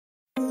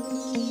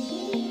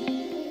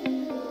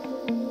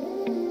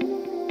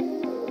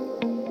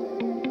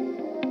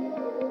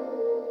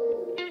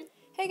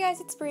guys,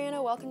 it's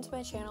Brianna. Welcome to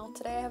my channel.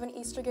 Today I have an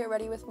Easter Get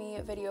Ready With Me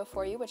video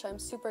for you, which I'm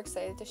super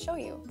excited to show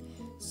you.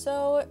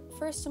 So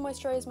first, to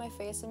moisturize my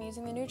face, I'm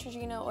using the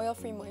Neutrogena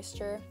Oil-Free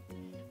Moisture,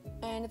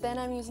 and then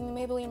I'm using the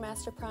Maybelline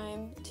Master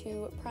Prime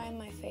to prime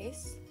my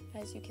face,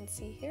 as you can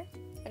see here.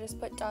 I just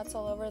put dots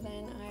all over,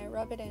 then I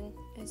rub it in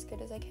as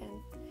good as I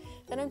can.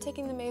 Then I'm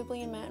taking the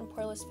Maybelline Matte and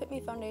Poreless Fit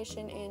Me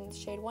Foundation in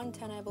shade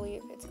 110, I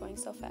believe. It's going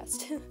so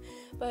fast.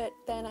 But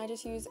then I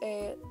just use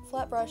a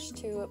flat brush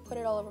to put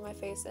it all over my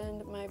face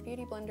and my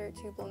beauty blender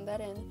to blend that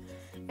in.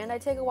 And I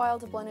take a while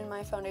to blend in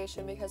my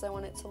foundation because I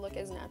want it to look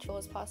as natural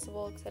as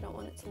possible because I don't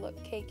want it to look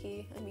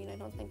cakey. I mean, I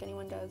don't think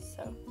anyone does,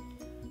 so.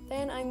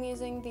 Then I'm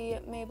using the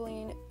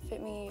Maybelline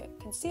Fit Me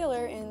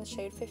Concealer in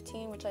shade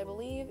 15, which I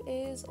believe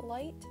is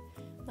light.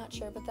 Not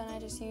sure, but then I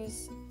just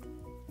use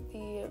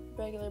the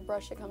regular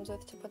brush it comes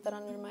with to put that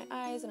under my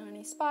eyes and on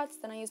any spots.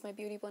 Then I use my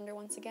beauty blender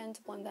once again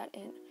to blend that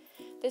in.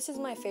 This is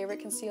my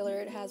favorite concealer.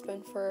 It has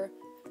been for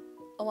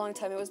a long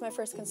time. It was my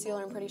first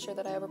concealer, I'm pretty sure,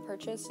 that I ever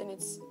purchased, and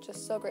it's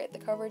just so great. The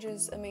coverage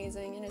is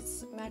amazing, and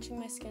it's matching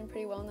my skin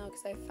pretty well now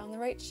because I found the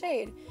right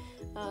shade.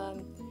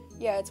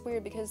 Yeah, it's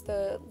weird because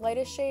the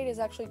lightest shade is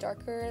actually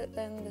darker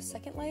than the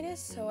second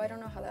lightest, so I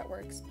don't know how that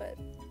works, but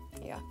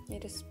yeah, you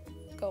just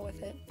go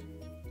with it.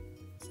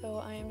 So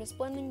I am just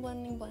blending.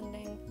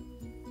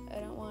 I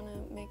don't want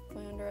to make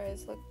my under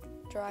eyes look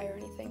dry or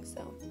anything,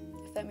 so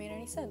if that made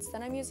any sense.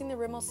 Then I'm using the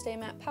Rimmel Stay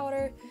Matte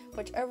Powder,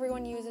 which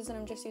everyone uses, and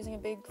I'm just using a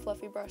big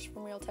fluffy brush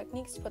from Real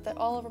Techniques to put that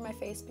all over my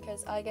face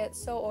because I get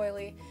so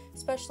oily,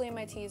 especially in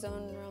my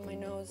T-zone and around my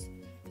nose.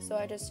 So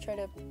I just try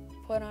to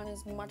put on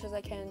as much as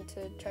I can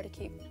to try to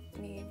keep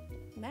me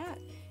matte.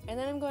 And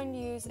then I'm going to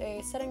use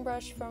a setting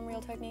brush from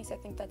Real Techniques, I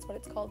think that's what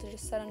it's called, to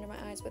just set under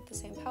my eyes with the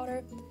same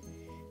powder.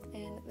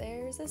 And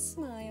there's a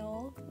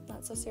smile.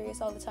 Not so serious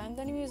all the time.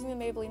 Then I'm using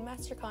the Maybelline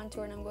Master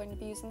Contour, and I'm going to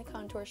be using the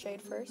contour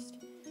shade first.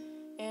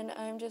 And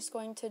I'm just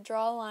going to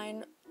draw a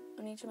line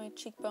on each of my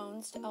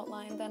cheekbones to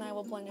outline, then I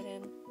will blend it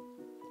in,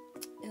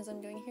 as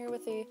I'm doing here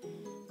with the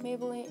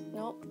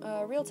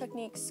Real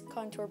Techniques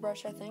contour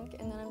brush, I think.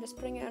 And then I'm just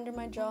putting it under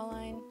my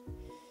jawline.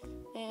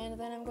 And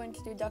then I'm going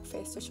to do duck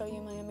face to show you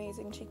my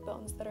amazing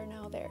cheekbones that are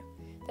now there.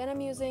 Then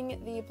I'm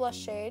using the blush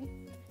shade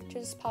to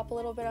just pop a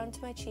little bit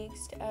onto my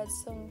cheeks to add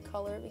some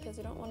color because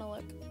I don't want to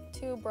look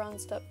too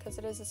bronzed up because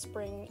it is a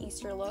spring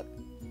Easter look.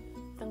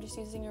 I'm just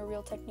using a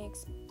Real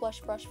Techniques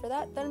blush brush for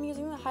that. Then I'm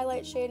using the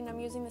highlight shade, and I'm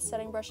using the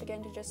setting brush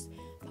again to just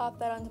pop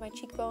that onto my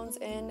cheekbones.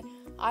 And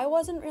I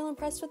wasn't real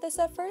impressed with this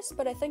at first,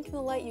 but I think in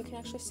the light you can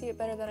actually see it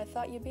better than I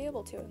thought you'd be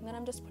able to. And then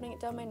I'm just putting it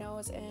down my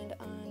nose and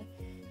on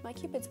my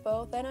Cupid's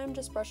bow. Then I'm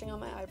just brushing on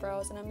my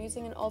eyebrows, and I'm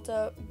using an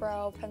Ulta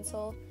brow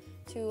pencil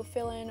to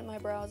fill in my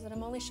brows. And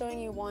I'm only showing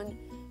you one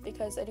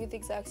because I do the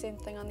exact same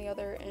thing on the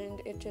other, and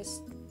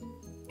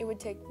it would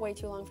take way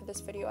too long for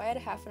this video. I had a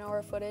half an hour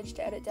of footage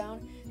to edit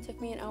down. It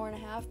took me an hour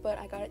and a half, but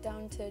I got it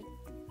down to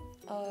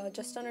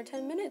just under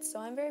 10 minutes, so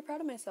I'm very proud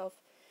of myself.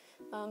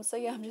 So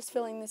yeah, I'm just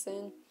filling this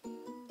in,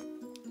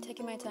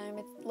 taking my time.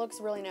 It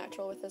looks really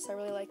natural with this. I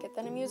really like it.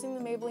 Then I'm using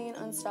the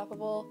Maybelline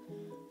Unstoppable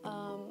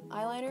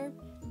eyeliner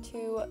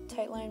to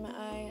tightline my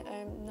eye.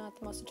 I'm not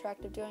the most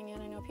attractive doing it.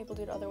 I know people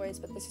do it other ways,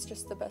 but this is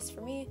just the best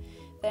for me.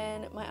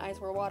 Then my eyes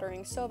were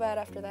watering so bad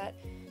after that.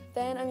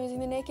 Then I'm using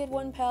the Naked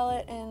One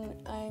palette, and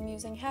I'm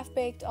using Half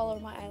Baked all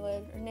over my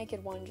eyelid, or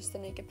Naked One, just the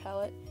Naked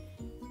palette.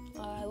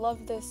 I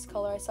love this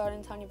color. I saw it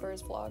in Tanya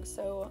Burr's vlog,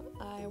 so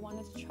I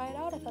wanted to try it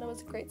out. I thought it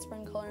was a great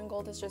spring color, and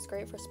gold is just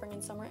great for spring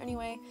and summer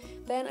anyway.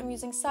 Then I'm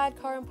using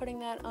Sidecar and putting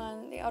that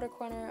on the outer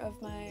corner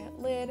of my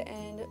lid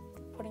and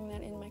putting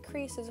that in my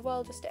crease as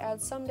well, just to add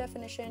some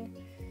definition.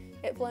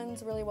 It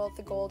blends really well with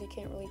the gold, you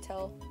can't really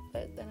tell,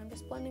 but then I'm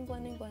just blending,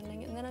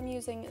 and then I'm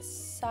using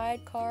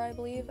Sidecar, I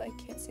believe, I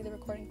can't see, the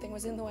recording thing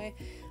was in the way,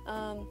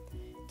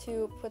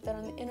 to put that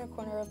on the inner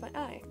corner of my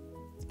eye.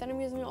 Then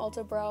I'm using an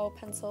Ulta brow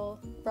pencil,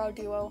 brow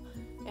duo,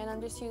 and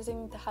I'm just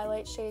using the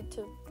highlight shade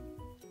to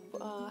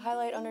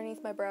highlight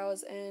underneath my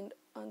brows and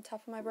on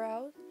top of my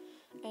brows,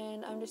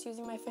 and I'm just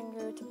using my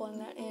finger to blend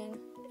that in.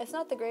 It's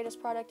not the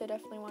greatest product, I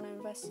definitely want to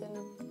invest in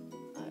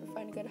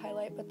find a good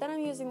highlight, but then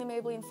I'm using the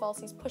Maybelline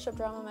Falsies Push-Up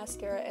Drama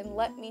Mascara, and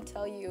let me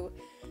tell you,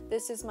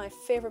 this is my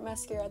favorite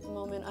mascara at the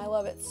moment. I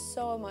love it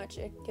so much.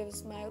 It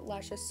gives my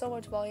lashes so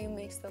much volume,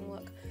 makes them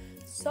look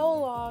so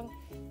long,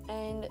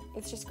 and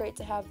it's just great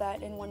to have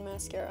that in one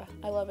mascara.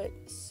 I love it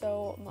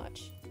so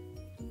much.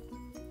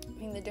 I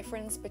mean, the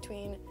difference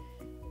between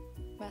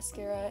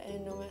mascara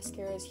and no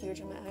mascara is huge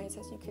in my eyes,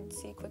 as you can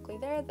see quickly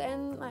there.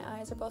 Then my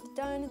eyes are both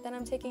done. Then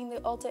I'm taking the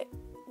Ulta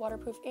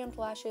Waterproof Amped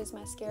Lashes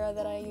mascara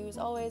that I use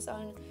always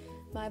on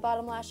my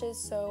bottom lashes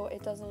so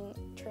it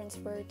doesn't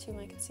transfer to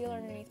my concealer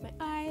underneath my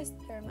eyes.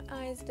 There are my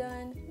eyes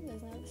done.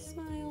 There's another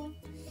smile.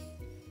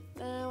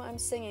 Now I'm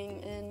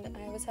singing, and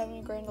I was having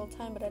a grand old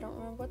time, but I don't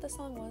remember what the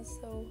song was,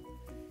 so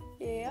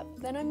yep.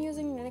 Then I'm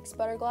using NYX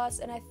Butter Gloss,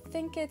 and I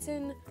think it's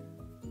in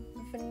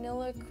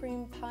Vanilla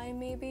Cream Pie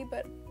maybe,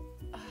 but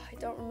I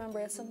don't remember.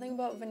 It's something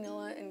about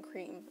vanilla and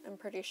cream, I'm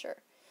pretty sure.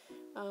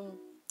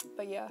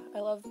 But yeah, I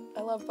love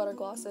butter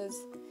glosses,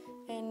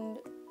 and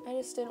I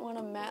just didn't want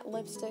a matte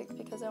lipstick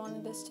because I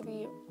wanted this to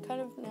be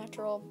kind of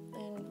natural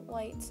and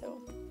light,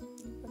 so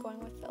we're going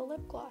with a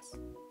lip gloss.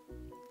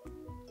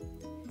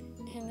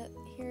 And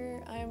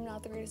here, I am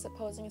not the greatest at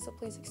posing, so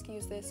please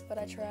excuse this, but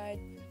I tried.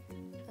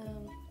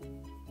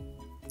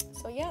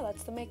 So yeah,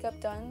 that's the makeup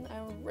done.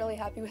 I'm really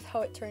happy with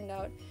how it turned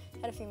out.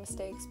 Had a few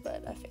mistakes,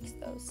 but I fixed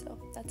those, so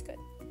that's good.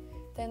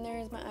 Then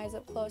there's my eyes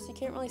up close. You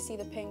can't really see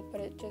the pink, but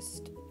I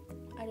just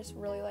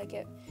really like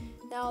it.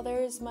 Now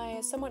there's my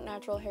somewhat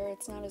natural hair.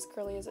 It's not as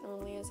curly as it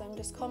normally is. I'm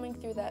just combing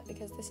through that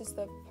because this is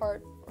the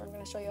part where I'm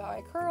going to show you how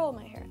I curl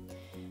my hair.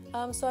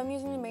 So I'm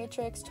using the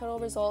Matrix Total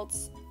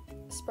Results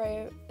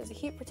spray as a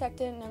heat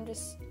protectant, and I'm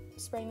just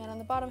spraying that on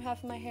the bottom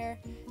half of my hair,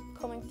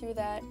 combing through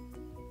that.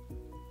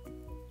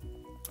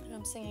 And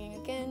I'm singing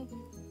again.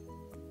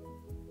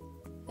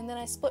 And then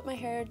I split my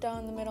hair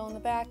down the middle and the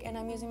back, and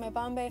I'm using my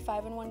Bombay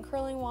 5-in-1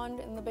 curling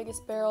wand in the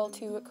biggest barrel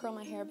to curl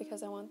my hair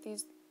because I want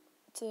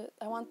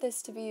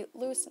this to be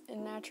loose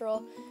and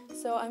natural.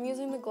 So I'm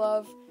using the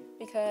glove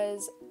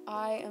because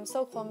I am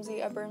so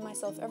clumsy. I burn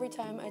myself every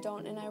time I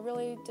don't, and I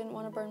really didn't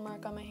want a burn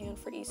mark on my hand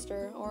for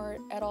Easter, or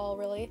at all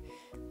really.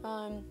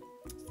 So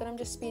then I'm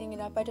just speeding it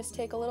up. I just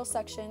take a little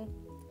section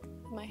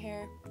of my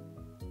hair,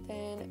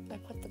 then I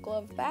put the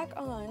glove back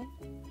on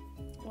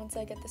once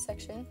I get the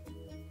section,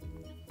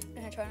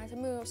 and I try not to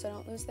move so I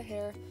don't lose the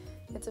hair.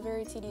 It's a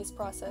very tedious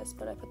process,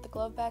 but I put the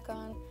glove back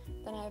on,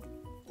 then I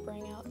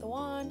bring out the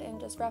wand and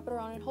just wrap it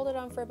around and hold it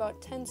on for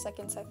about 10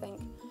 seconds, I think,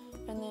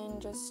 and then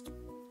just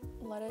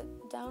let it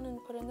down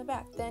and put it in the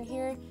back. Then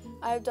here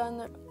I've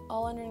done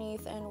all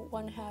underneath and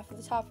one half of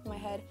the top of my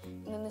head,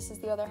 and then this is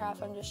the other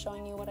half. I'm just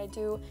showing you what I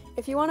do.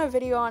 If you want a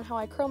video on how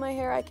I curl my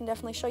hair, I can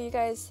definitely show you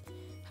guys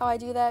how I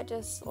do that.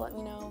 Just let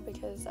me know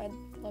because I'd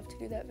love to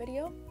do that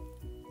video.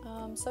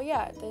 So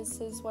yeah, this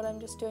is what I'm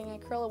just doing. I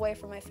curl away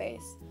from my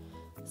face,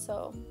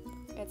 so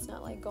it's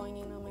not like going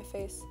in on my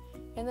face.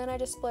 And then I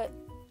just split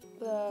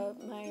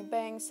my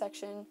bangs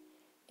section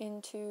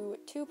into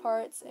 2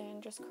 parts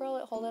and just curl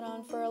it, hold it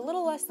on for a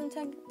little less than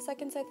 10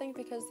 seconds, I think,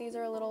 because these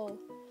are little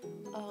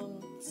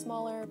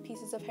smaller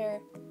pieces of hair.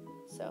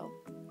 So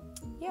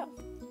yeah,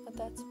 but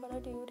that's what I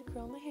do to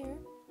curl my hair.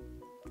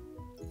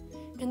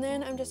 And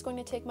then I'm just going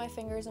to take my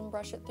fingers and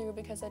brush it through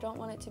because I don't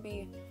want it to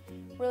be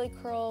really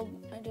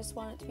curled. I just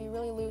want it to be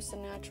really loose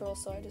and natural,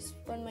 so I just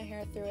run my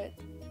hair through it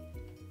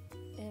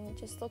and it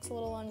just looks a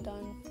little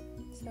undone.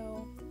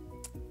 So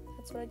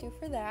that's what I do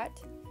for that.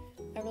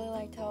 I really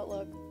liked how it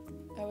looked.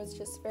 I was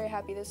just very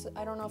happy.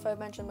 I don't know if I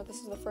mentioned, but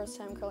this is the first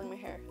time curling my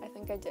hair. I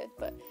think I did,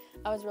 but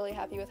I was really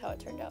happy with how it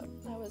turned out.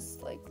 I was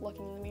like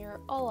looking in the mirror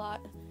a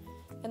lot,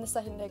 and the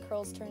second day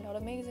curls turned out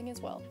amazing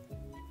as well.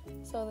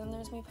 So then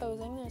there's me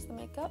posing, there's the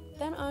makeup.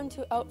 Then on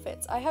to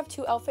outfits. I have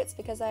 2 outfits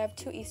because I have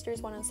 2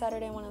 Easters, one on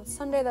Saturday and one on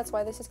Sunday. That's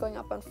why this is going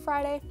up on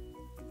Friday.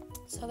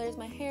 So there's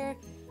my hair,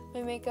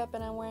 my makeup,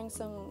 and I'm wearing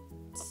some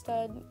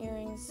stud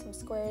earrings, some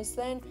squares.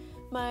 Then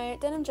my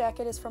denim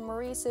jacket is from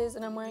Maurice's,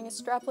 and I'm wearing a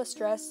strapless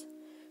dress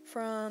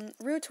from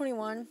Rue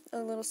 21, a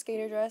little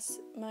skater dress.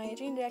 My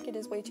jean jacket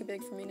is way too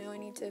big for me now. I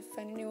need to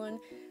find a new one,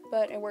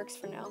 but it works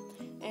for now.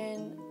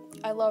 And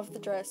I love the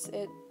dress.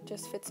 It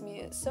just fits me.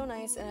 It's so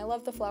nice, and I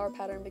love the flower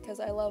pattern because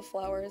I love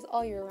flowers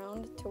all year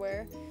round to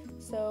wear.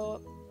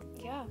 So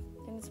yeah,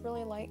 and it's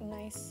really light and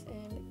nice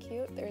and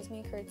cute. There's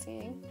me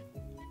curtsying.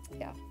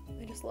 Yeah,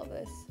 I just love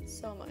this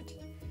so much.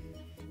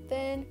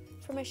 Then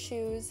for my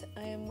shoes,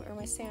 or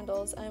my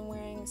sandals, I'm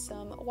wearing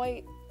some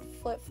white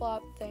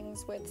flip-flop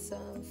things with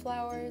some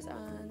flowers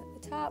on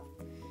the top,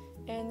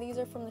 and these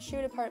are from the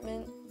shoe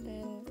department,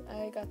 and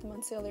I got them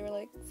on sale. They were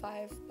like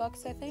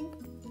 $5, I think.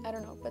 I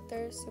don't know, but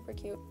they're super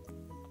cute.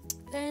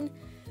 Then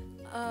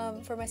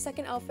for my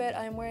second outfit,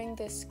 I'm wearing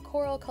this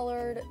coral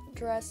colored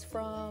dress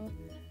from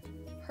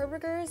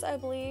Herberger's, I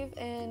believe,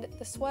 and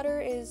the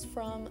sweater is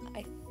from,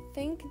 I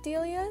think,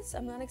 Delia's.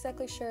 I'm not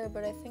exactly sure,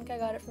 but I think I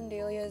got it from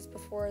Delia's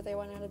before they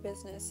went out of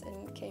business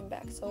and came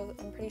back, so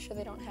I'm pretty sure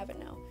they don't have it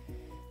now.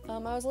 I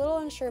was a little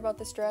unsure about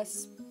this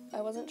dress. I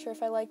wasn't sure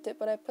if I liked it,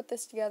 but I put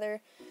this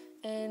together,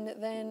 and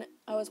then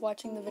I was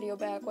watching the video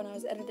back when I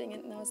was editing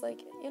it, and I was like,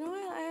 you know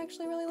what, I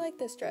actually really like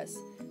this dress.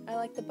 I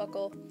like the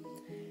buckle.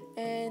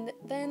 And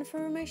then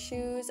for my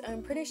shoes,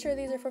 I'm pretty sure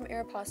these are from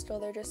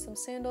Aeropostale. They're just some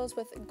sandals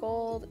with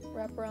gold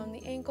wrap around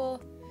the ankle,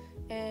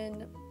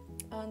 and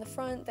on the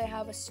front they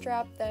have a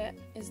strap that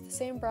is the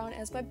same brown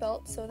as my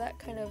belt, so that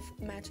kind of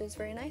matches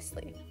very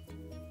nicely.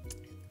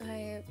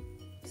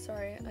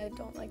 Sorry, I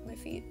don't like my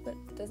feet, but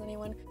does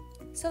anyone?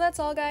 So that's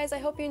all, guys. I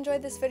hope you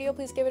enjoyed this video.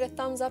 Please give it a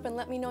thumbs up and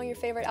let me know your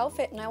favorite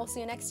outfit, and I will see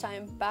you next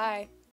time. Bye!